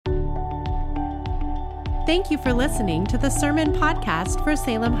Thank you for listening to the Sermon Podcast for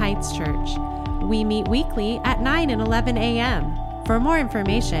Salem Heights Church. We meet weekly at 9 and 11 a.m. For more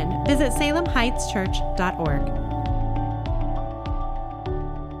information, visit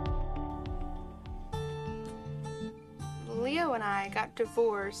salemheightschurch.org. Leo and I got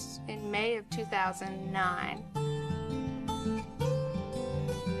divorced in May of 2009.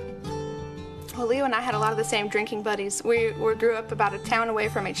 Well, Leo and I had a lot of the same drinking buddies. We grew up about a town away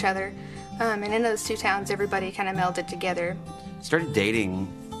from each other. And in those two towns, everybody kind of melded together. Started dating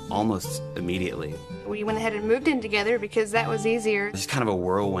almost immediately. We went ahead and moved in together because that was easier. It was just kind of a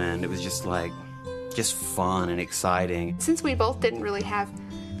whirlwind. It was just fun and exciting. Since we both didn't really have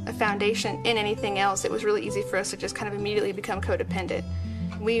a foundation in anything else, it was really easy for us to just kind of immediately become codependent.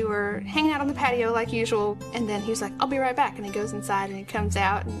 We were hanging out on the patio like usual, and then he was like, "I'll be right back," and he goes inside and he comes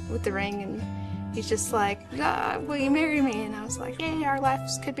out with the ring, and he's just like, "Will you marry me?" And I was like, "Yeah, our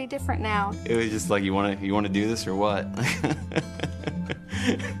lives could be different now." It was just like, you want to do this or what?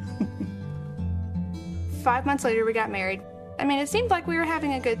 5 months later, we got married. I mean, it seemed like we were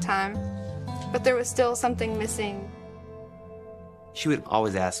having a good time, but there was still something missing. She would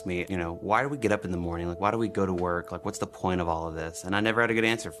always ask me, why do we get up in the morning? Like, why do we go to work? Like, what's the point of all of this? And I never had a good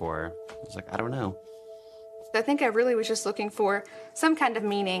answer for her. I was like, I don't know. I think I really was just looking for some kind of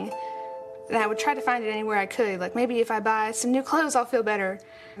meaning. And I would try to find it anywhere I could. Like, maybe if I buy some new clothes, I'll feel better.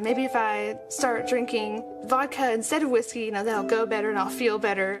 Maybe if I start drinking vodka instead of whiskey, that'll go better and I'll feel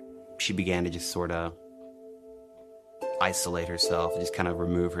better. She began to just sort of isolate herself, and just kind of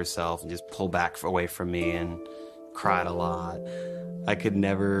remove herself and just pull back away from me, and cried a lot. I could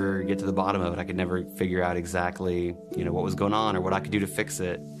never get to the bottom of it. I could never figure out exactly, what was going on or what I could do to fix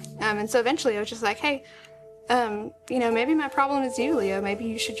it. And so eventually I was just like, hey, maybe my problem is you, Leo. Maybe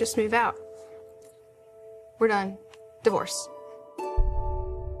you should just move out. We're done. Divorce.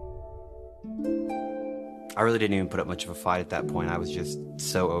 I really didn't even put up much of a fight at that point. I was just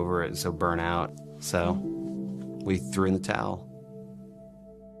so over it and so burnt out. So we threw in the towel.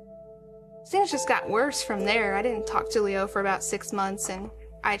 Things just got worse from there. I didn't talk to Leo for about 6 months, and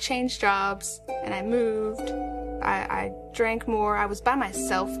I changed jobs, and I moved. I drank more. I was by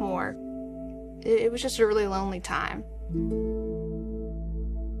myself more. It was just a really lonely time.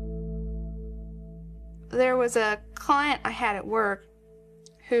 There was a client I had at work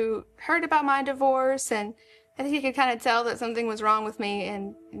who heard about my divorce, and I think he could kind of tell that something was wrong with me,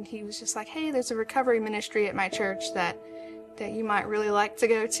 and he was just like, "Hey, there's a recovery ministry at my church that you might really like to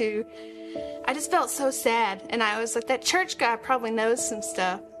go to." I just felt so sad, and I was like, that church guy probably knows some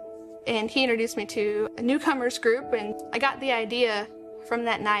stuff. And he introduced me to a newcomers group, and I got the idea from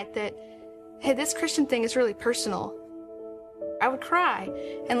that night that, hey, this Christian thing is really personal. I would cry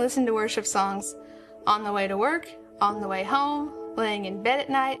and listen to worship songs on the way to work, on the way home, laying in bed at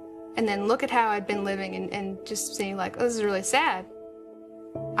night, and then look at how I'd been living and just seeing like, oh, this is really sad.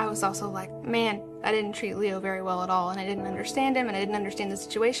 I was also like, man, I didn't treat Leo very well at all, and I didn't understand him, and I didn't understand the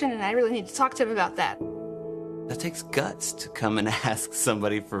situation, and I really need to talk to him about that. That takes guts to come and ask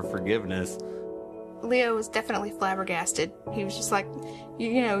somebody for forgiveness. Leo was definitely flabbergasted. He was just like,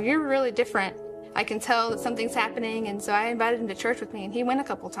 you're really different. I can tell that something's happening, and so I invited him to church with me, and he went a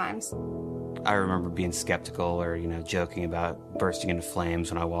couple times. I remember being skeptical or, joking about bursting into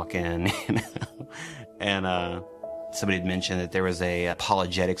flames when I walk in, and somebody had mentioned that there was a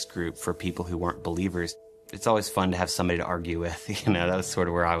apologetics group for people who weren't believers. It's always fun to have somebody to argue with, that was sort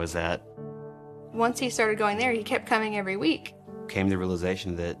of where I was at. Once he started going there, he kept coming every week. Came to the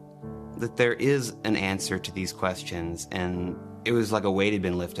realization that there is an answer to these questions, and it was like a weight had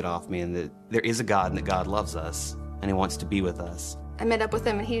been lifted off me, and that there is a God, and that God loves us, and He wants to be with us. I met up with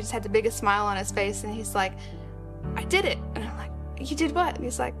him, and he just had the biggest smile on his face, and he's like, I did it. And I'm like, you did what? And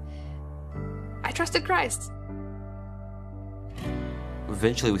he's like, I trusted Christ.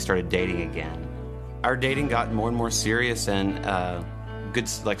 Eventually we started dating again. Our dating got more and more serious, and good,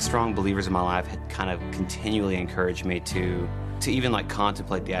 strong believers in my life had kind of continually encouraged me to even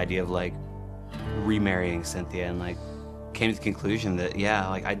contemplate the idea of remarrying Cynthia, and came to the conclusion that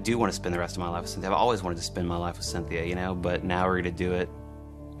I do want to spend the rest of my life with Cynthia. I've always wanted to spend my life with Cynthia, but now we're going to do it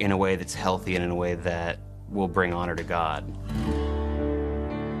in a way that's healthy and in a way that will bring honor to God.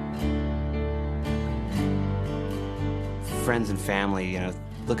 Friends and family,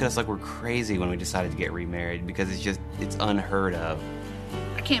 look at us like we're crazy when we decided to get remarried, because it's unheard of.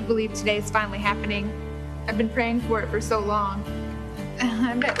 I can't believe today's finally happening. I've been praying for it for so long.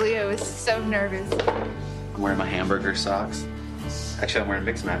 I bet Leo is so nervous. I'm wearing my hamburger socks. Actually, I'm wearing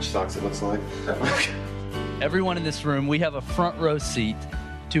mixed match socks, it looks like. Everyone in this room, we have a front row seat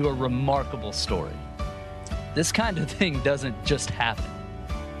to a remarkable story. This kind of thing doesn't just happen,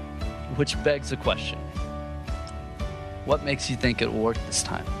 which begs a question. What makes you think it will work this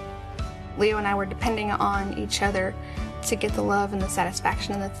time? Leo and I were depending on each other to get the love and the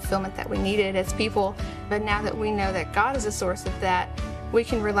satisfaction and the fulfillment that we needed as people. But now that we know that God is the source of that, we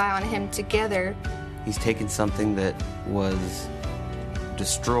can rely on Him together. He's taken something that was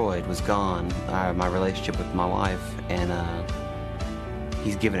destroyed, was gone, my relationship with my wife, and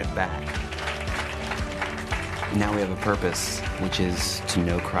He's given it back. Now we have a purpose, which is to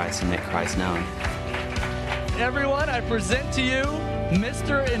know Christ and make Christ known. Everyone, I present to you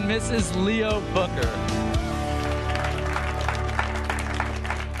Mr. and Mrs. Leo Booker.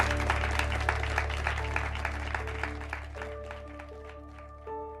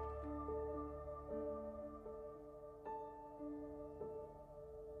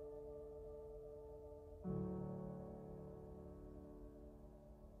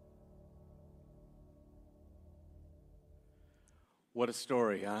 What a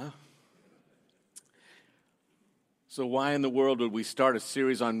story, huh? So why in the world would we start a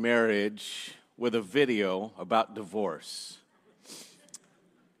series on marriage with a video about divorce?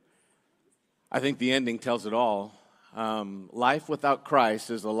 I think the ending tells it all. Life without Christ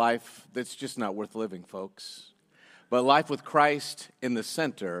is a life that's just not worth living, folks. But life with Christ in the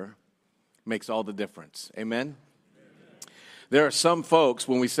center makes all the difference. Amen? There are some folks,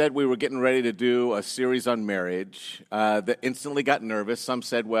 when we said we were getting ready to do a series on marriage, that instantly got nervous. Some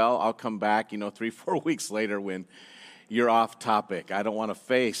said, well, I'll come back, 3-4 weeks later when you're off topic. I don't want to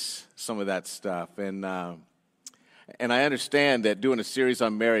face some of that stuff. And I understand that doing a series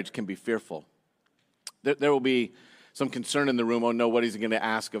on marriage can be fearful. There will be some concern in the room, oh no, what is he going to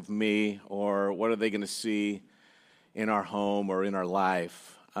ask of me? Or what are they going to see in our home or in our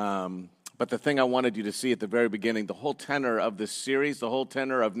life? But the thing I wanted you to see at the very beginning, the whole tenor of this series, the whole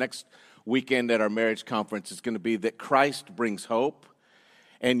tenor of next weekend at our marriage conference is going to be that Christ brings hope,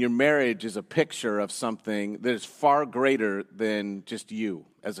 and your marriage is a picture of something that is far greater than just you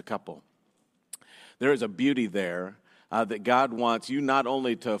as a couple. There is a beauty there that God wants you not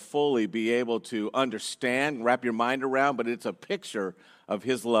only to fully be able to understand, wrap your mind around, but it's a picture of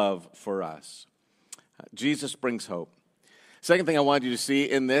His love for us. Jesus brings hope. Second thing I wanted you to see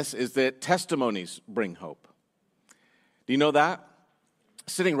in this is that testimonies bring hope. Do you know that?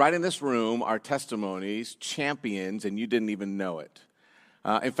 Sitting right in this room are testimonies, champions, and you didn't even know it.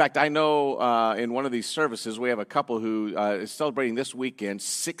 In fact, I know in one of these services we have a couple who is celebrating this weekend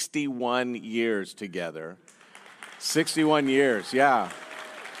 61 years together. 61 years, yeah.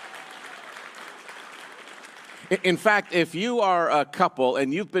 In fact, if you are a couple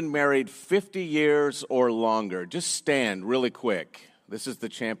and you've been married 50 years or longer, just stand really quick. This is the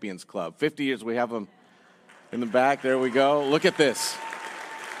Champions Club. 50 years, we have them in the back. There we go. Look at this.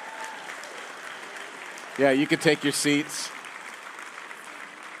 Yeah, you can take your seats.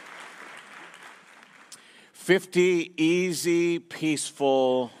 50 easy,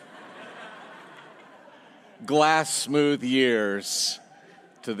 peaceful, glass smooth years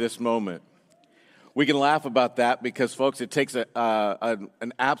to this moment. We can laugh about that because, folks, it takes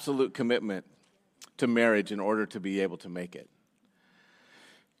an absolute commitment to marriage in order to be able to make it.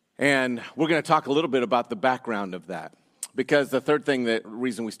 And we're going to talk a little bit about the background of that, because the third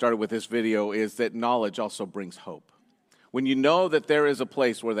reason we started with this video is that knowledge also brings hope. When you know that there is a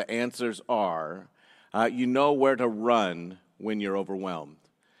place where the answers are, you know where to run when you're overwhelmed.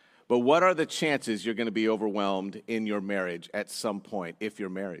 But what are the chances you're going to be overwhelmed in your marriage at some point if you're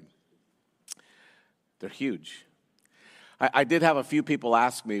married? They're huge. I did have a few people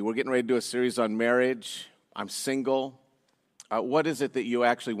ask me, we're getting ready to do a series on marriage. I'm single. What is it that you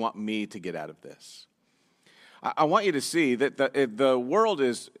actually want me to get out of this? I want you to see that the world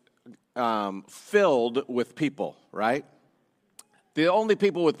is filled with people, right? The only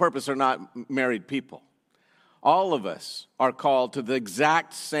people with purpose are not married people. All of us are called to the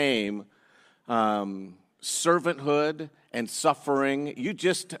exact same servanthood and suffering. You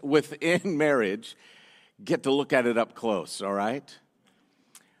just, within marriage, get to look at it up close, all right?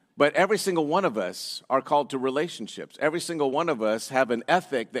 But every single one of us are called to relationships. Every single one of us have an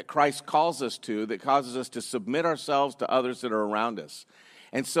ethic that Christ calls us to that causes us to submit ourselves to others that are around us.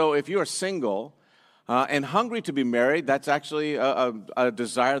 And so if you are single and hungry to be married, that's actually a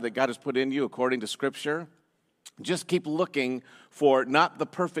desire that God has put in you according to Scripture. Just keep looking for not the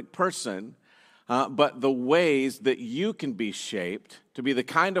perfect person, but the ways that you can be shaped to be the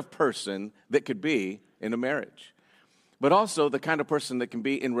kind of person that could be in a marriage, but also the kind of person that can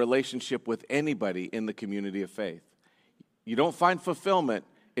be in relationship with anybody in the community of faith. You don't find fulfillment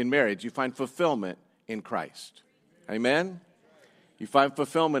in marriage, you find fulfillment in Christ. Amen? You find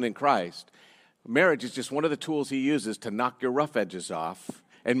fulfillment in Christ. Marriage is just one of the tools He uses to knock your rough edges off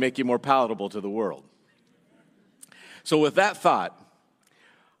and make you more palatable to the world. So with that thought,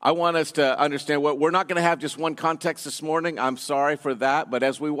 I want us to understand what we're not going to have just one context this morning. I'm sorry for that. But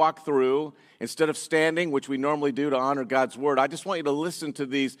as we walk through, instead of standing, which we normally do to honor God's word, I just want you to listen to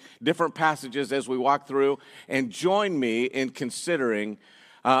these different passages as we walk through and join me in considering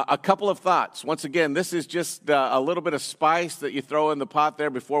a couple of thoughts. Once again, this is just a little bit of spice that you throw in the pot there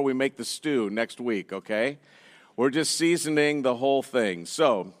before we make the stew next week, okay? We're just seasoning the whole thing.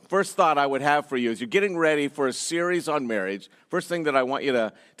 So, first thought I would have for you is you're getting ready for a series on marriage. First thing that I want you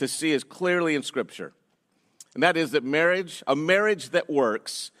to see is clearly in Scripture. And that is that a marriage that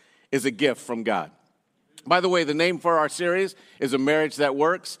works, is a gift from God. By the way, the name for our series is A Marriage That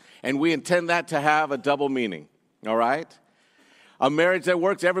Works, and we intend that to have a double meaning, all right? A marriage that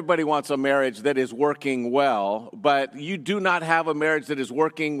works, everybody wants a marriage that is working well, but you do not have a marriage that is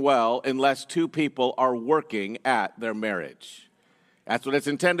working well unless two people are working at their marriage. That's what it's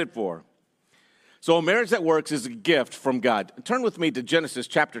intended for. So a marriage that works is a gift from God. Turn with me to Genesis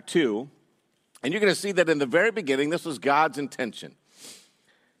chapter 2, and you're going to see that in the very beginning, this was God's intention.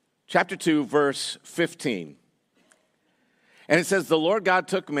 Chapter 2, verse 15. And it says, "The Lord God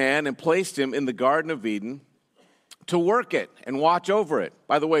took man and placed him in the Garden of Eden to work it and watch over it."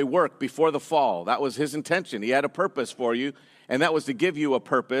 By the way, work before the fall. That was his intention. He had a purpose for you, and that was to give you a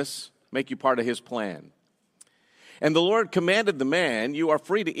purpose, make you part of his plan. "And the Lord commanded the man, 'You are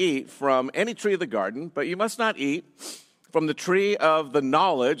free to eat from any tree of the garden, but you must not eat from the tree of the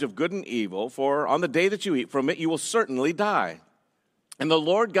knowledge of good and evil, for on the day that you eat from it, you will certainly die.' And the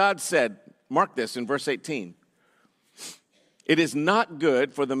Lord God said," mark this in verse 18, "It is not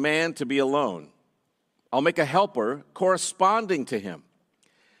good for the man to be alone. I'll make a helper corresponding to him.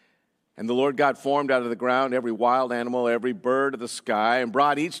 And the Lord God formed out of the ground every wild animal, every bird of the sky, and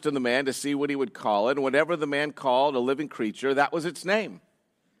brought each to the man to see what he would call it. And whatever the man called a living creature, that was its name.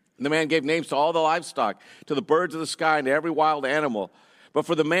 And the man gave names to all the livestock, to the birds of the sky, and to every wild animal. But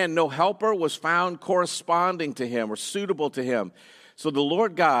for the man, no helper was found corresponding to him or suitable to him. So the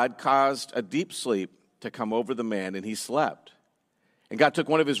Lord God caused a deep sleep to come over the man, and he slept. And God took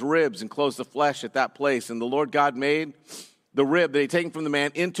one of his ribs and closed the flesh at that place. And the Lord God made the rib that he had taken from the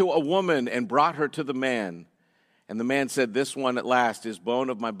man into a woman and brought her to the man. And the man said, 'This one at last is bone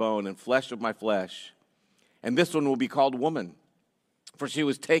of my bone and flesh of my flesh. And this one will be called woman, for she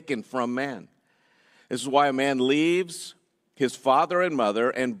was taken from man.' This is why a man leaves his father and mother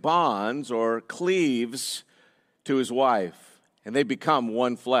and bonds or cleaves to his wife, and they become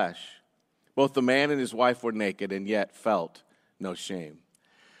one flesh. Both the man and his wife were naked and yet felt no shame."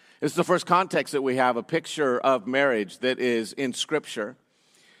 This is the first context that we have, a picture of marriage that is in Scripture.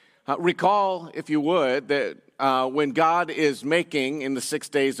 Recall, if you would, that when God is making in the 6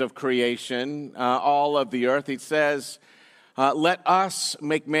 days of creation all of the earth, he says, "Let us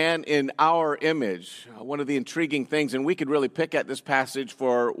make man in our image." One of the intriguing things, and we could really pick at this passage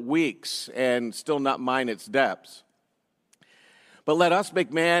for weeks and still not mine its depths. But let us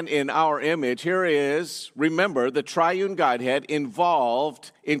make man in our image. Here is, remember, the triune Godhead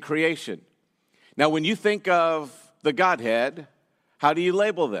involved in creation. Now, when you think of the Godhead, how do you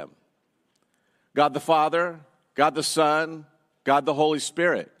label them? God the Father, God the Son, God the Holy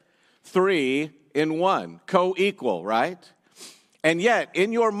Spirit. 3 in 1, co-equal, right? And yet,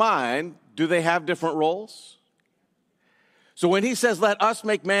 in your mind, do they have different roles? So when he says, "Let us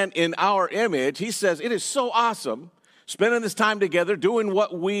make man in our image," he says, it is so awesome spending this time together, doing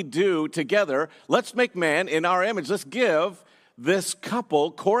what we do together. Let's make man in our image. Let's give this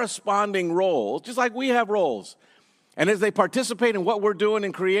couple corresponding roles, just like we have roles. And as they participate in what we're doing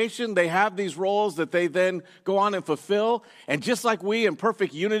in creation, they have these roles that they then go on and fulfill. And just like we in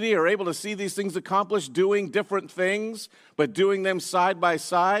perfect unity are able to see these things accomplished, doing different things, but doing them side by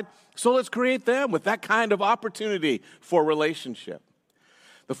side, so let's create them with that kind of opportunity for relationship.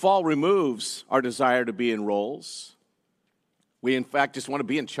 The fall removes our desire to be in roles. We, in fact, just want to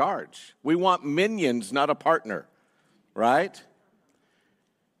be in charge. We want minions, not a partner, right?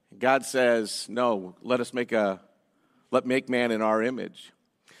 God says, no, let make man in our image.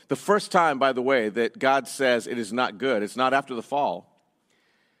 The first time, by the way, that God says it is not good, it's not after the fall.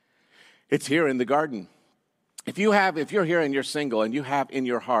 It's here in the garden. If you're here and you're single and you have in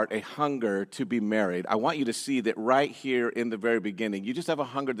your heart a hunger to be married, I want you to see that right here in the very beginning, you just have a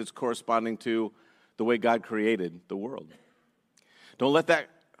hunger that's corresponding to the way God created the world. Don't let that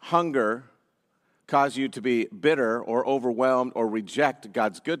hunger cause you to be bitter or overwhelmed or reject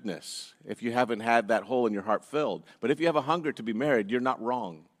God's goodness if you haven't had that hole in your heart filled. But if you have a hunger to be married, you're not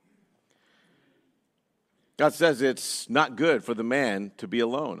wrong. God says it's not good for the man to be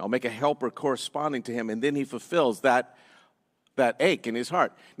alone. I'll make a helper corresponding to him, and then he fulfills that ache in his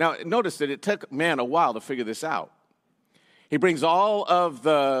heart. Now, notice that it took man a while to figure this out. He brings all of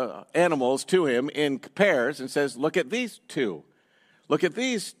the animals to him in pairs and says, look at these two. Look at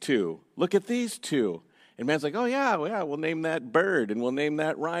these two. Look at these two. And man's like, oh, yeah, we'll name that bird and we'll name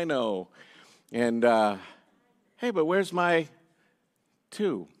that rhino. And, hey, but where's my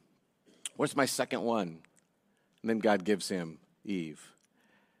two? Where's my second one? And then God gives him Eve.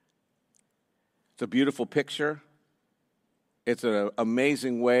 It's a beautiful picture. It's an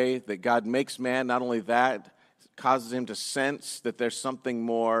amazing way that God makes man. Not only that, causes him to sense that there's something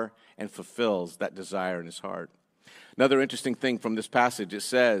more and fulfills that desire in his heart. Another interesting thing from this passage, it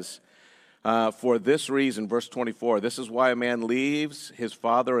says, for this reason, verse 24, this is why a man leaves his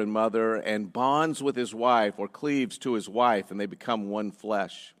father and mother and bonds with his wife or cleaves to his wife, and they become one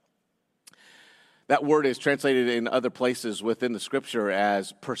flesh. That word is translated in other places within the Scripture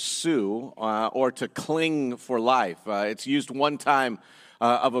as pursue or to cling for life. It's used one time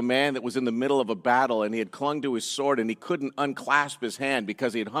of a man that was in the middle of a battle and he had clung to his sword and he couldn't unclasp his hand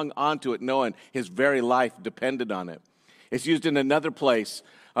because he had hung onto it knowing his very life depended on it. It's used in another place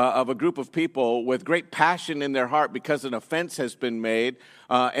of a group of people with great passion in their heart because an offense has been made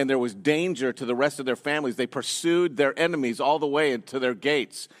and there was danger to the rest of their families. They pursued their enemies all the way to their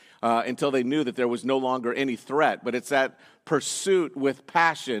gates until they knew that there was no longer any threat. But it's that pursuit with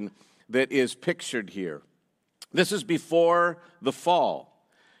passion that is pictured here. This is before the fall.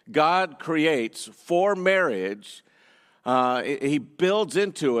 God creates for marriage, he builds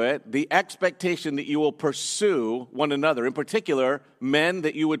into it the expectation that you will pursue one another. In particular, men,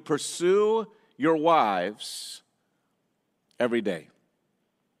 that you would pursue your wives every day.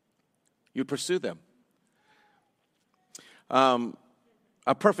 You pursue them.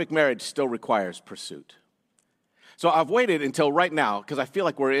 A perfect marriage still requires pursuit. So I've waited until right now because I feel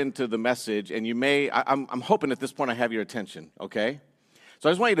like we're into the message, and I'm hoping at this point I have your attention, okay? So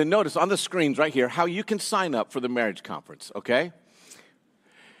I just want you to notice on the screens right here how you can sign up for the marriage conference, okay?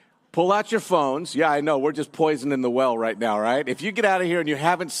 Pull out your phones. Yeah, I know, we're just poisoning the well right now, right? If you get out of here and you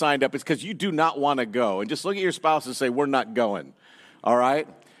haven't signed up, it's because you do not want to go. And just look at your spouse and say, we're not going, all right?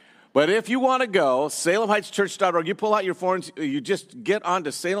 But if you want to go, salemheightschurch.org, you pull out your phones, you just get onto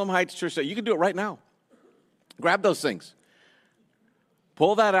Salem Heights Church. You can do it right now. Grab those things.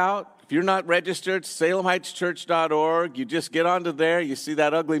 Pull that out. If you're not registered, salemheightschurch.org. You just get onto there. You see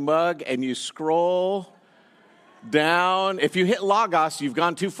that ugly mug, and you scroll down. If you hit Logos, you've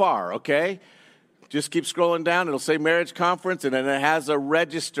gone too far, okay? Just keep scrolling down. It'll say Marriage Conference, and then it has a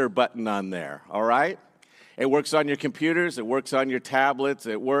register button on there, all right? It works on your computers. It works on your tablets.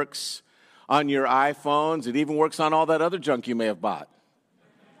 It works on your iPhones. It even works on all that other junk you may have bought.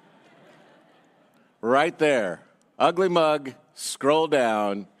 Right there. Ugly mug, scroll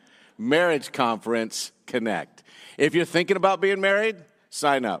down, Marriage Conference, connect. If you're thinking about being married,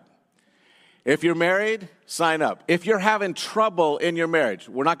 sign up. If you're married, sign up. If you're having trouble in your marriage,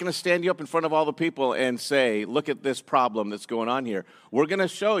 we're not going to stand you up in front of all the people and say, look at this problem that's going on here. We're going to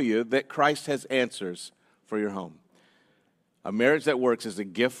show you that Christ has answers for your home. A marriage that works is a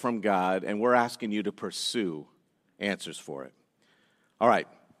gift from God, and we're asking you to pursue answers for it. All right.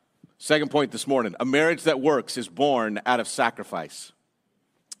 Second point this morning, a marriage that works is born out of sacrifice.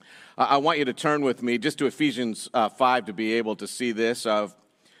 I want you to turn with me just to Ephesians 5 to be able to see this.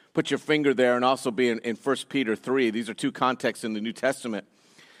 Put your finger there and also be in 1 Peter 3. These are two contexts in the New Testament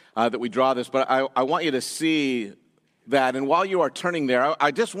that we draw this. But I want you to see that. And while you are turning there, I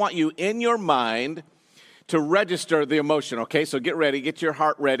just want you in your mind to register the emotion, okay? So get ready, get your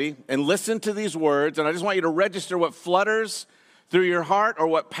heart ready, and listen to these words. And I just want you to register what flutters through your heart or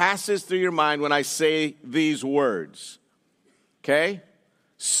what passes through your mind when I say these words, okay?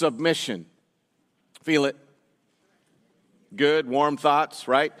 Submission. Feel it. Good, warm thoughts,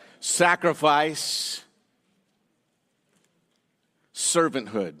 right? Sacrifice.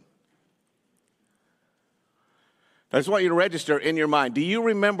 Servanthood. I just want you to register in your mind. Do you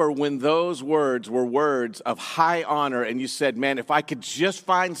remember when those words were words of high honor and you said, man, if I could just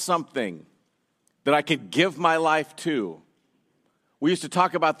find something that I could give my life to? We used to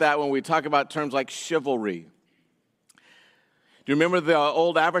talk about that when we talk about terms like chivalry. Do you remember the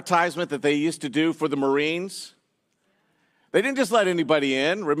old advertisement that they used to do for the Marines? They didn't just let anybody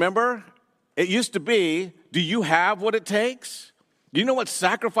in, remember? It used to be, do you have what it takes? Do you know what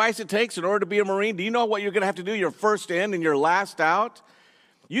sacrifice it takes in order to be a Marine? Do you know what you're going to have to do? You're first in and you're last out?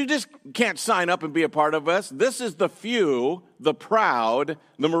 You just can't sign up and be a part of us. This is the few, the proud,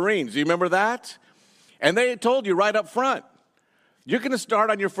 the Marines. Do you remember that? And they told you right up front, you're going to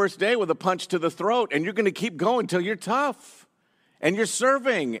start on your first day with a punch to the throat, and you're going to keep going till you're tough, and you're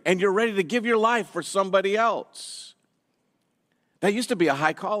serving, and you're ready to give your life for somebody else. That used to be a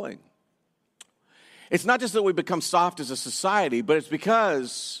high calling. It's not just that we become soft as a society, but it's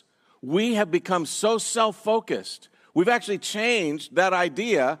because we have become so self-focused. We've actually changed that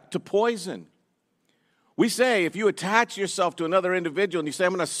idea to poison. We say if you attach yourself to another individual and you say,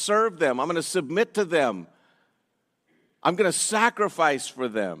 I'm going to serve them, I'm going to submit to them, I'm going to sacrifice for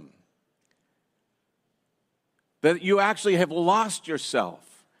them, that you actually have lost yourself.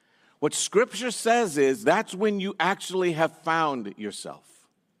 What Scripture says is that's when you actually have found yourself.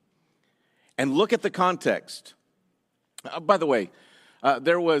 And look at the context. By the way,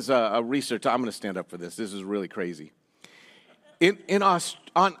 there was a research. I'm going to stand up for this. This is really crazy. In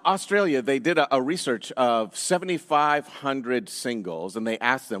Australia, they did a research of 7,500 singles, and they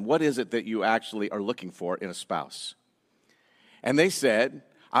asked them, what is it that you actually are looking for in a spouse? And they said,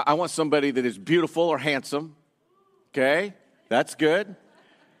 I want somebody that is beautiful or handsome. Okay, that's good.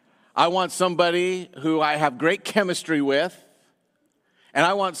 I want somebody who I have great chemistry with. And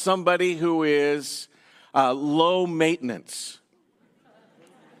I want somebody who is low maintenance.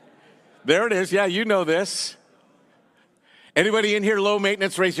 There it is. Yeah, you know this. Anybody in here low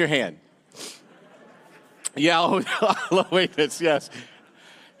maintenance, raise your hand. Yeah, low maintenance, yes.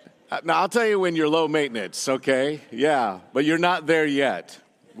 Now, I'll tell you when you're low maintenance, okay? Yeah, but you're not there yet.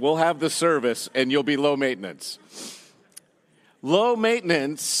 We'll have the service, and you'll be low maintenance. Low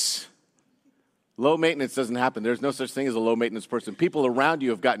maintenance doesn't happen. There's no such thing as a low maintenance person. People around you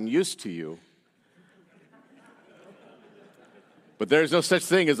have gotten used to you. But there's no such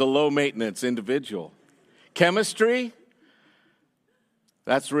thing as a low maintenance individual. Chemistry,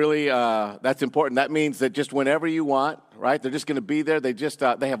 that's really, that's important. That means that just whenever you want, right, they're just going to be there. They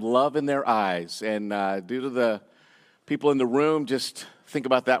have love in their eyes. And due to the people in the room, just think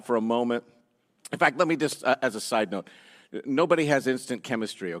about that for a moment. In fact, let me just, as a side note, nobody has instant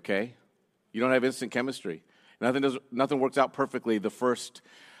chemistry, okay? You don't have instant chemistry. Nothing works out perfectly the first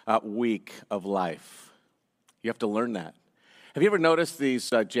week of life. You have to learn that. Have you ever noticed these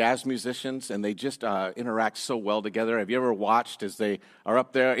jazz musicians, and they just interact so well together? Have you ever watched as they are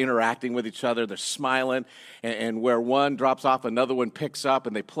up there interacting with each other? They're smiling, and where one drops off, another one picks up,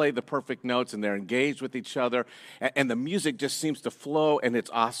 and they play the perfect notes, and they're engaged with each other, and the music just seems to flow, and it's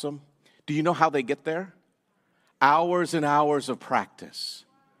awesome. Do you know how they get there? Hours and hours of practice.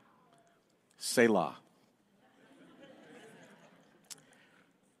 Selah.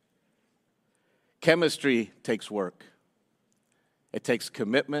 Chemistry takes work. It takes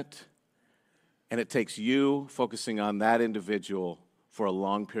commitment, and it takes you focusing on that individual for a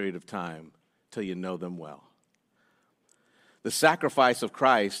long period of time till you know them well. The sacrifice of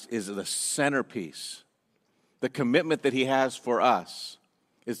Christ is the centerpiece. The commitment that he has for us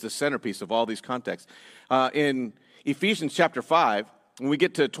is the centerpiece of all these contexts. In Ephesians chapter 5, when we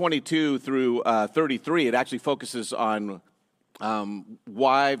get to 22 through 33, it actually focuses on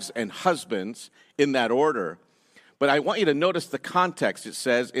wives and husbands in that order. But I want you to notice the context. It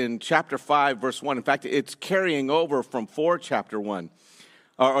says in chapter 5, verse 1. In fact, it's carrying over from chapter 1,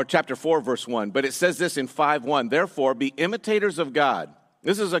 or chapter 4, verse 1. But it says this in 5:1. Therefore, be imitators of God.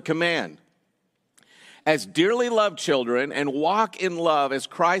 This is a command. As dearly loved children, and walk in love as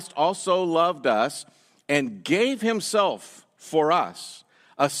Christ also loved us and gave himself for us,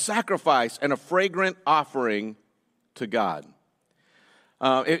 a sacrifice and a fragrant offering to God.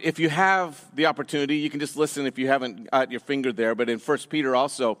 If you have the opportunity, you can just listen if you haven't got your finger there. But in 1 Peter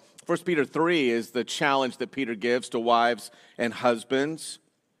also, 1 Peter 3 is the challenge that Peter gives to wives and husbands.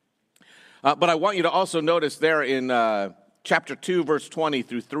 But I want you to also notice there in chapter 2, verse 20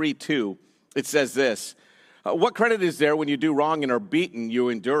 through 3:2, it says this. What credit is there when you do wrong and are beaten, you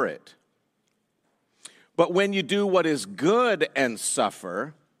endure it? But when you do what is good and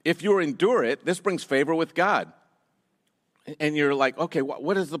suffer, if you endure it, this brings favor with God. And you're like, okay,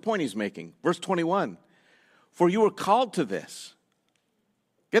 what is the point he's making? Verse 21, for you were called to this.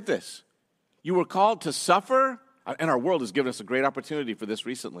 Get this. You were called to suffer, and our world has given us a great opportunity for this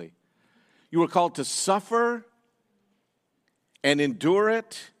recently. You were called to suffer and endure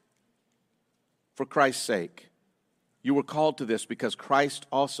it for Christ's sake. You were called to this because Christ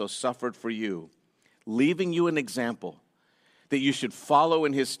also suffered for you, leaving you an example that you should follow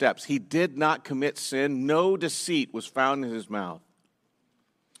in his steps. He did not commit sin. No deceit was found in his mouth.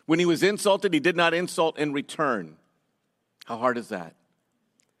 When he was insulted, he did not insult in return. How hard is that?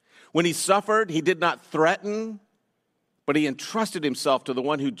 When he suffered, he did not threaten, but he entrusted himself to the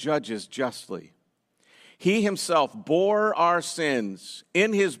one who judges justly. He himself bore our sins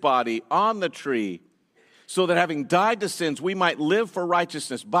in his body on the tree, so that having died to sins, we might live for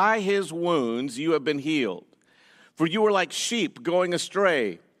righteousness. By his wounds you have been healed. For you were like sheep going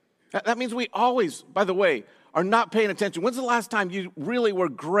astray. That means we always, by the way, are not paying attention. When's the last time you really were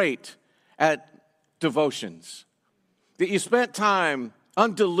great at devotions. That you spent time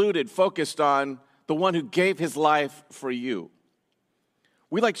undiluted, focused on the one who gave his life for you.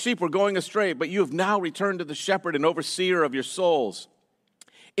 We like sheep were going astray, but you have now returned to the shepherd and overseer of your souls.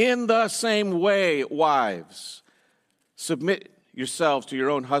 In the same way, wives, submit yourselves to your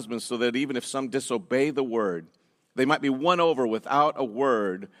own husbands so that even if some disobey the word, they might be won over without a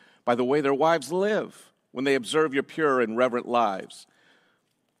word by the way their wives live when they observe your pure and reverent lives.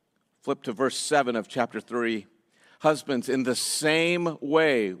 Flip to verse 7 of chapter 3. Husbands, in the same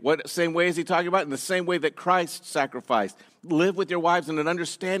way. What same way is he talking about? In the same way that Christ sacrificed. Live with your wives in an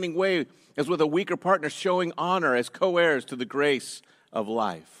understanding way as with a weaker partner, showing honor as co-heirs to the grace of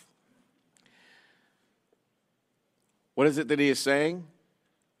life. What is it that he is saying?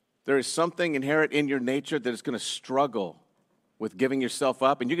 There is something inherent in your nature that is going to struggle with giving yourself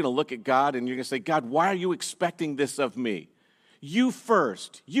up. And you're going to look at God and you're going to say, God, why are you expecting this of me? You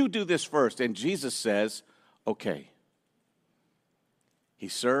first. You do this first. And Jesus says, okay. He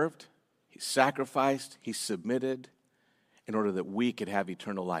served, he sacrificed, he submitted in order that we could have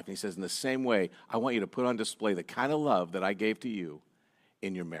eternal life. And he says, in the same way, I want you to put on display the kind of love that I gave to you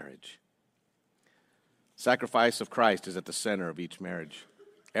in your marriage. Sacrifice of Christ is at the center of each marriage.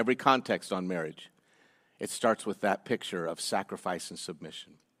 Every context on marriage, it starts with that picture of sacrifice and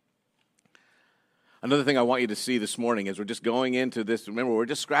submission. Another thing I want you to see this morning as we're just going into this, remember, we're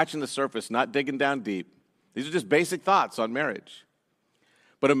just scratching the surface, not digging down deep. These are just basic thoughts on marriage.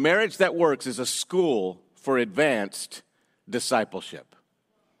 But a marriage that works is a school for advanced discipleship.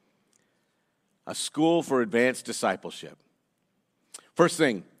 A school for advanced discipleship. First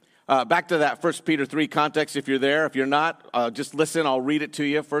thing, back to that 1 Peter 3 context, if you're there. If you're not, just listen, I'll read it to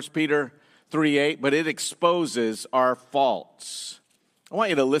you. 1 Peter 3:8, but it exposes our faults. I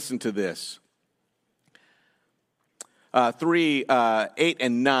want you to listen to this. 3:8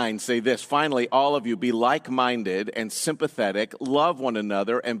 and 9 say this, finally, all of you be like-minded and sympathetic, love one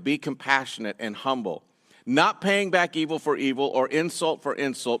another, and be compassionate and humble, not paying back evil for evil or insult for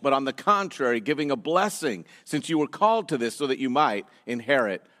insult, but on the contrary, giving a blessing, since you were called to this so that you might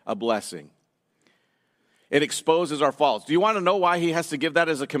inherit a blessing. It exposes our faults. Do you want to know why he has to give that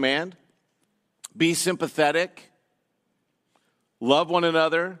as a command? Be sympathetic, love one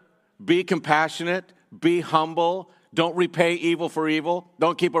another, be compassionate, be humble. Don't repay evil for evil.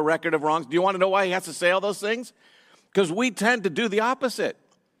 Don't keep a record of wrongs. Do you want to know why he has to say all those things? Because we tend to do the opposite.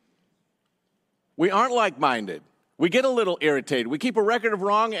 We aren't like-minded. We get a little irritated. We keep a record of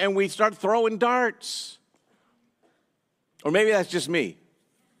wrong and we start throwing darts. Or maybe that's just me.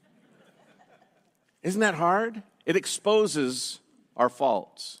 Isn't that hard? It exposes our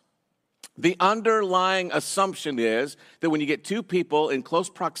faults. The underlying assumption is that when you get two people in close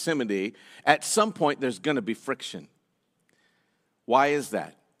proximity, at some point there's going to be friction. Why is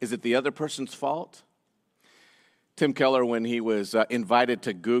that? Is it the other person's fault? Tim Keller, when he was invited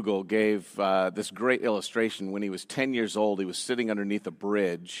to Google, gave this great illustration. When he was 10 years old, he was sitting underneath a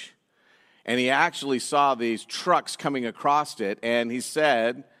bridge, and he actually saw these trucks coming across it, and he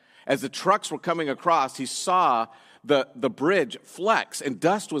said, as the trucks were coming across, he saw the bridge flex, and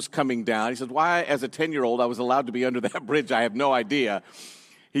dust was coming down. He said, why, as a 10-year-old, I was allowed to be under that bridge, I have no idea.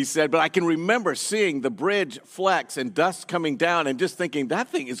 He said, but I can remember seeing the bridge flex and dust coming down and just thinking, that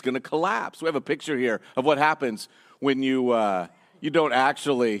thing is going to collapse. We have a picture here of what happens when you don't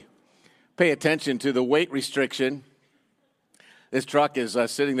actually pay attention to the weight restriction. This truck is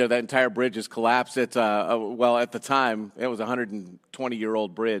sitting there. That entire bridge is collapsed. It's, well, at the time, it was a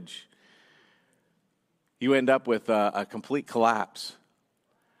 120-year-old bridge. You end up with a complete collapse.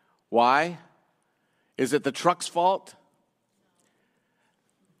 Why? Is it the truck's fault?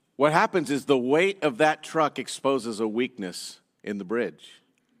 What happens is the weight of that truck exposes a weakness in the bridge.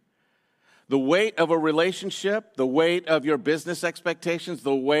 The weight of a relationship, the weight of your business expectations,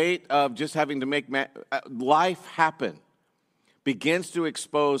 the weight of just having to make life happen begins to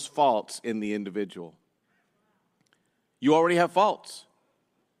expose faults in the individual. You already have faults.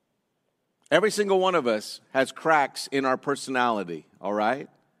 Every single one of us has cracks in our personality, all right?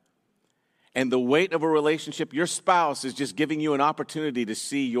 And the weight of a relationship, your spouse is just giving you an opportunity to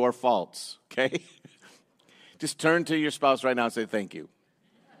see your faults, okay? Just turn to your spouse right now and say, thank you.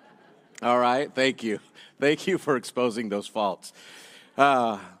 All right, thank you. Thank you for exposing those faults.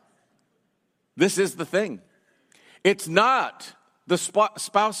 This is the thing. It's not the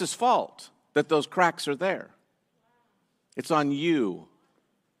spouse's fault that those cracks are there. It's on you.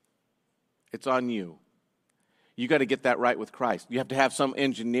 It's on you. You got to get that right with Christ. You have to have some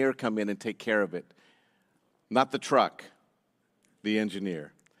engineer come in and take care of it. Not the truck, the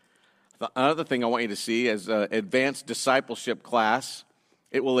engineer. Another thing I want you to see is advanced discipleship class.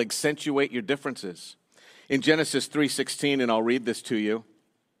 It will accentuate your differences. In Genesis 3:16, and I'll read this to you,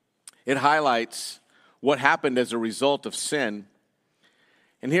 it highlights what happened as a result of sin.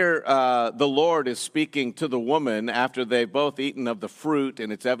 And here the Lord is speaking to the woman after they've both eaten of the fruit,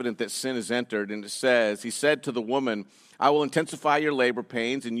 and it's evident that sin has entered. And it says, he said to the woman, I will intensify your labor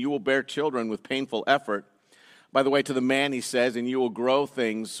pains, and you will bear children with painful effort. By the way, to the man he says, and you will grow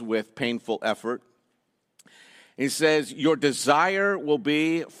things with painful effort. He says, your desire will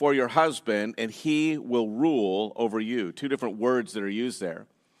be for your husband, and he will rule over you. Two different words that are used there.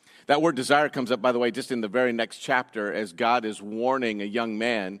 That word desire comes up, by the way, just in the very next chapter as God is warning a young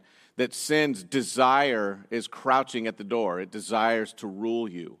man that sin's desire is crouching at the door. It desires to rule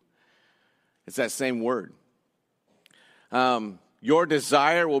you. It's that same word. Your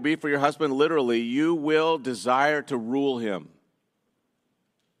desire will be for your husband. Literally, you will desire to rule him.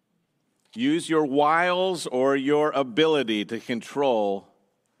 Use your wiles or your ability to control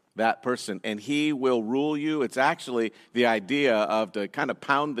that person, and he will rule you. It's actually the idea of to kind of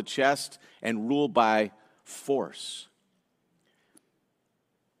pound the chest and rule by force.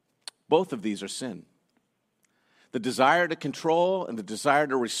 Both of these are sin. The desire to control and the desire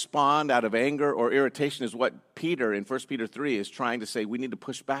to respond out of anger or irritation is what Peter in 1 Peter 3 is trying to say we need to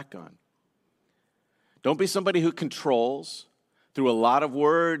push back on. Don't be somebody who controls through a lot of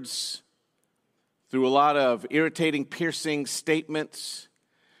words, through a lot of irritating, piercing statements.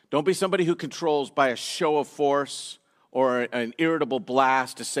 Don't be somebody who controls by a show of force or an irritable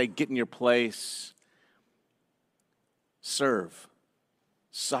blast to say, get in your place. Serve,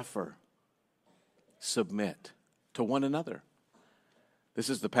 suffer, submit to one another. This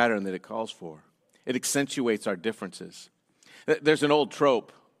is the pattern that it calls for. It accentuates our differences. There's an old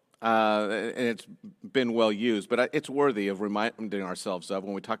trope, and it's been well used, but it's worthy of reminding ourselves of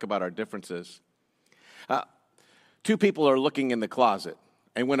when we talk about our differences. Two people are looking in the closet.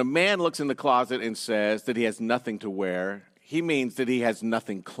 And when a man looks in the closet and says that he has nothing to wear, he means that he has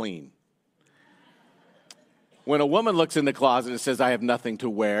nothing clean. When a woman looks in the closet and says, I have nothing to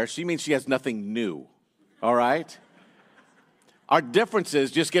wear, she means she has nothing new. All right? Our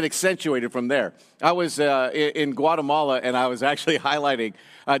differences just get accentuated from there. I was in Guatemala, and I was actually highlighting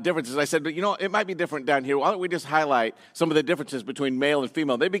differences. I said, but you know, it might be different down here. Why don't we just highlight some of the differences between male and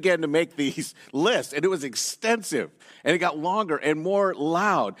female? They began to make these lists, and it was extensive. And it got longer and more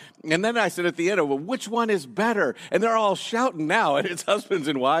loud. And then I said at the end, well, which one is better? And they're all shouting now, and it's husbands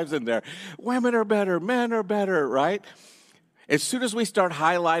and wives in there. Women are better, men are better, right? As soon as we start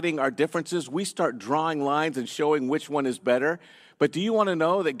highlighting our differences, we start drawing lines and showing which one is better. But do you want to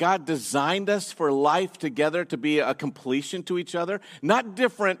know that God designed us for life together to be a completion to each other? Not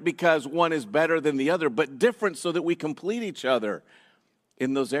different because one is better than the other, but different so that we complete each other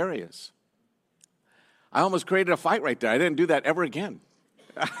in those areas. I almost created a fight right there. I didn't do that ever again.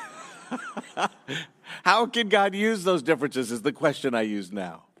 How can God use those differences is the question I use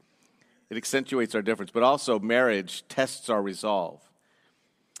now. It accentuates our difference, but also marriage tests our resolve.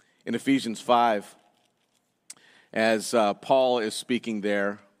 In Ephesians 5, as Paul is speaking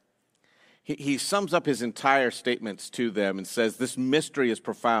there, he sums up his entire statements to them and says, this mystery is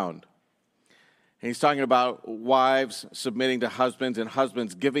profound. And he's talking about wives submitting to husbands and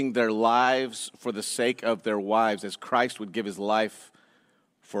husbands giving their lives for the sake of their wives as Christ would give his life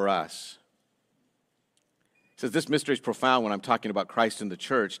for us. He says this mystery is profound when I'm talking about Christ and the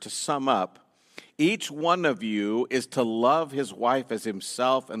church. To sum up, each one of you is to love his wife as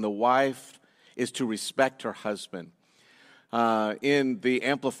himself, and the wife is to respect her husband. In the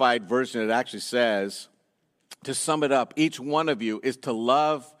Amplified Version, it actually says, to sum it up, each one of you is to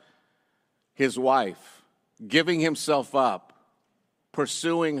love his wife, giving himself up,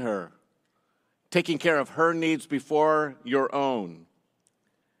 pursuing her, taking care of her needs before your own.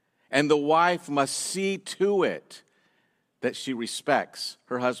 And the wife must see to it that she respects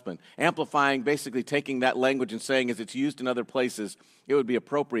her husband. Amplifying, basically taking that language and saying, as it's used in other places, it would be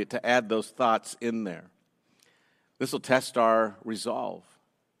appropriate to add those thoughts in there. This will test our resolve.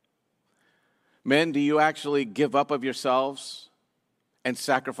 Men, do you actually give up of yourselves and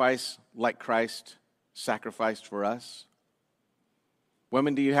sacrifice like Christ sacrificed for us?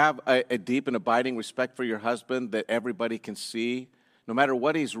 Women, do you have a deep and abiding respect for your husband that everybody can see? No matter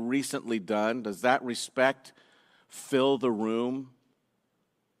what he's recently done, does that respect fill the room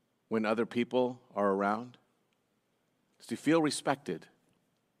when other people are around? Does he feel respected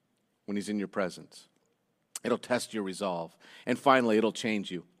when he's in your presence? It'll test your resolve. And finally, it'll change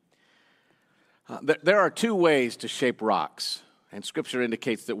you. There are two ways to shape rocks, and Scripture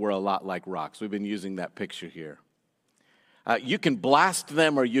indicates that we're a lot like rocks. We've been using that picture here. You can blast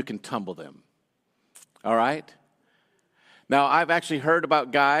them or you can tumble them. All right? Now, I've actually heard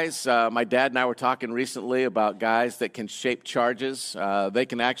about guys, my dad and I were talking recently about guys that can shape charges. They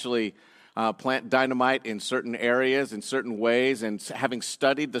can actually plant dynamite in certain areas, in certain ways, and having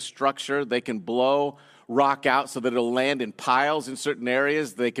studied the structure, they can blow rock out so that it'll land in piles in certain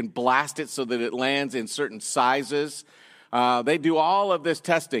areas. They can blast it so that it lands in certain sizes. They do all of this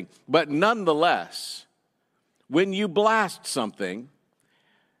testing. But nonetheless, when you blast something,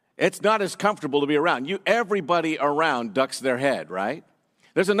 it's not as comfortable to be around. Everybody around ducks their head, right?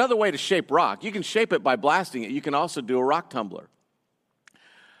 There's another way to shape rock. You can shape it by blasting it. You can also do a rock tumbler.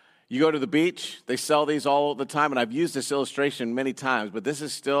 You go to the beach, they sell these all the time, and I've used this illustration many times, but this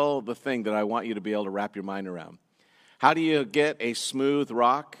is still the thing that I want you to be able to wrap your mind around. How do you get a smooth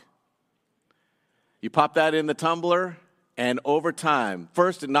rock? You pop that in the tumbler, and over time,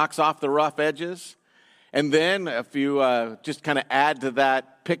 first it knocks off the rough edges, and then if you just kind of add to that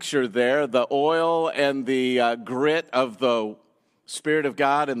picture there, the oil and the grit of the Spirit of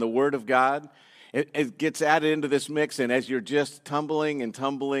God and the Word of God, it gets added into this mix, and as you're just tumbling and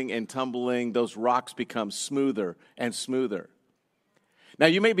tumbling and tumbling, those rocks become smoother and smoother. Now,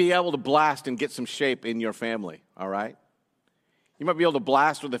 you may be able to blast and get some shape in your family, all right? You might be able to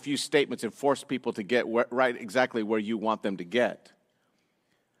blast with a few statements and force people to get right exactly where you want them to get.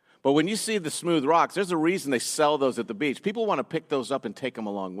 But when you see the smooth rocks, there's a reason they sell those at the beach. People want to pick those up and take them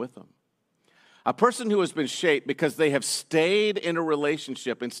along with them. A person who has been shaped because they have stayed in a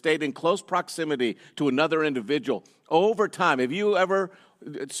relationship and stayed in close proximity to another individual over time. Have you ever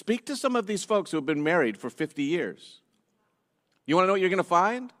speak to some of these folks who have been married for 50 years? You want to know what you're going to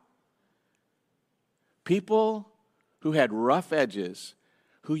find? People who had rough edges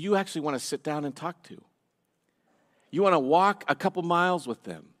who you actually want to sit down and talk to. You want to walk a couple miles with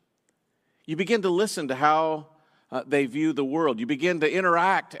them. You begin to listen to how they view the world. You begin to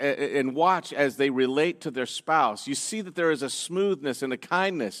interact and watch as they relate to their spouse. You see that there is a smoothness and a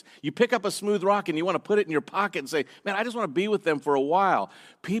kindness. You pick up a smooth rock and you want to put it in your pocket and say, man, I just want to be with them for a while.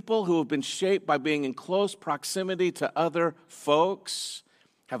 People who have been shaped by being in close proximity to other folks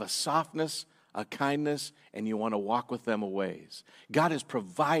have a softness, a kindness, and you want to walk with them a ways. God has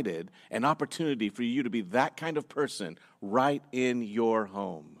provided an opportunity for you to be that kind of person right in your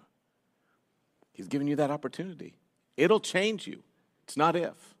home. He's given you that opportunity. It'll change you. It's not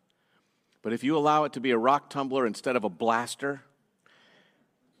if. But if you allow it to be a rock tumbler instead of a blaster,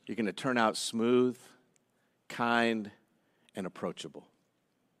 you're going to turn out smooth, kind, and approachable.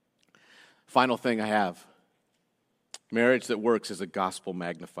 Final thing I have. Marriage that works is a gospel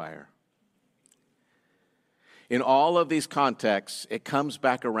magnifier. In all of these contexts, it comes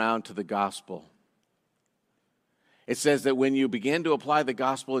back around to the gospel. It says that when you begin to apply the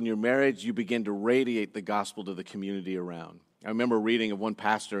gospel in your marriage, you begin to radiate the gospel to the community around. I remember reading of one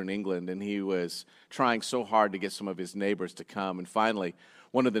pastor in England, and he was trying so hard to get some of his neighbors to come. And finally,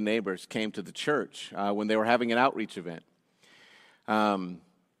 one of the neighbors came to the church when they were having an outreach event. And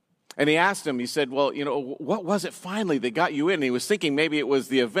he asked him, he said, well, what was it finally that got you in? And he was thinking maybe it was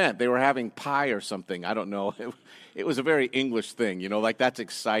the event. They were having pie or something. I don't know. It was a very English thing, like that's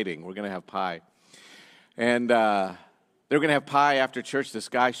exciting. We're going to have pie. And they're going to have pie after church. This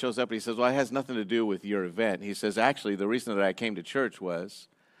guy shows up and he says, well, it has nothing to do with your event. He says, actually, the reason that I came to church was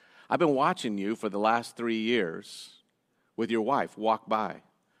I've been watching you for the last 3 years with your wife walk by.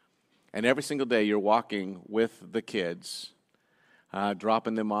 And every single day you're walking with the kids,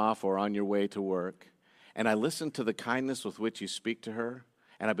 dropping them off or on your way to work. And I listened to the kindness with which you speak to her.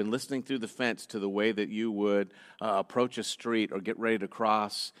 And I've been listening through the fence to the way that you would approach a street or get ready to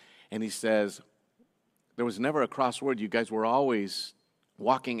cross. And he says, there was never a cross word. You guys were always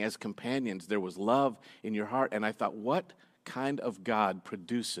walking as companions. There was love in your heart. And I thought, what kind of God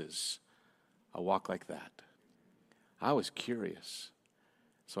produces a walk like that? I was curious,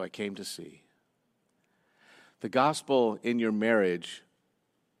 so I came to see. The gospel in your marriage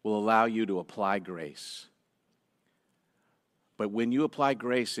will allow you to apply grace. But when you apply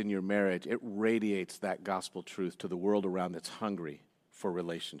grace in your marriage, it radiates that gospel truth to the world around that's hungry for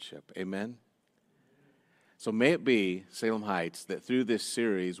relationship. Amen? So may it be, Salem Heights, that through this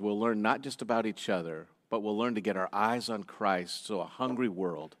series we'll learn not just about each other, but we'll learn to get our eyes on Christ so a hungry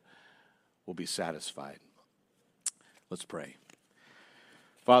world will be satisfied. Let's pray.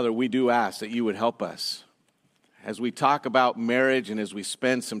 Father, we do ask that you would help us as we talk about marriage and as we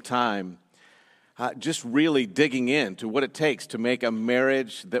spend some time just really digging into what it takes to make a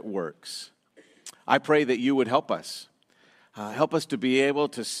marriage that works. I pray that you would help us. Help us to be able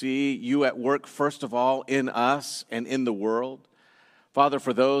to see you at work, first of all, in us and in the world. Father,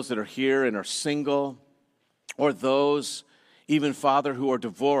 for those that are here and are single, or those, even, Father, who are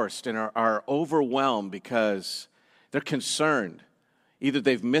divorced and are overwhelmed because They're concerned. Either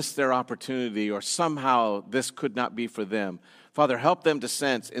they've missed their opportunity or somehow this could not be for them. Father, help them to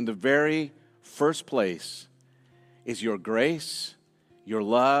sense in the very first place is your grace, your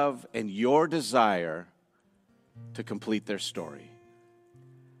love, and your desire to complete their story.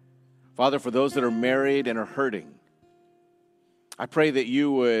 Father, for those that are married and are hurting, I pray that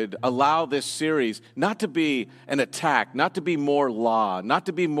you would allow this series not to be an attack, not to be more law, not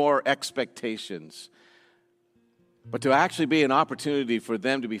to be more expectations, but to actually be an opportunity for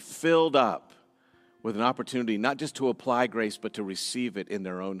them to be filled up with an opportunity not just to apply grace, but to receive it in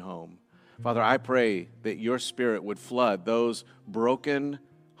their own home. Father, I pray that your Spirit would flood those broken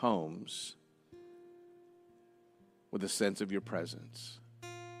homes with a sense of your presence.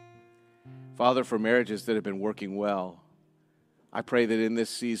 Father, for marriages that have been working well, I pray that in this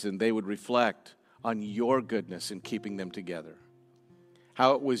season they would reflect on your goodness in keeping them together,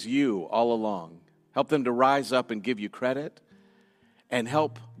 how it was you all along. Help them to rise up and give you credit, and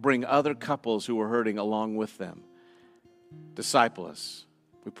help bring other couples who are hurting along with them. Disciple us,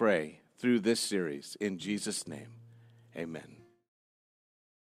 we pray, through this series. In Jesus' name, amen.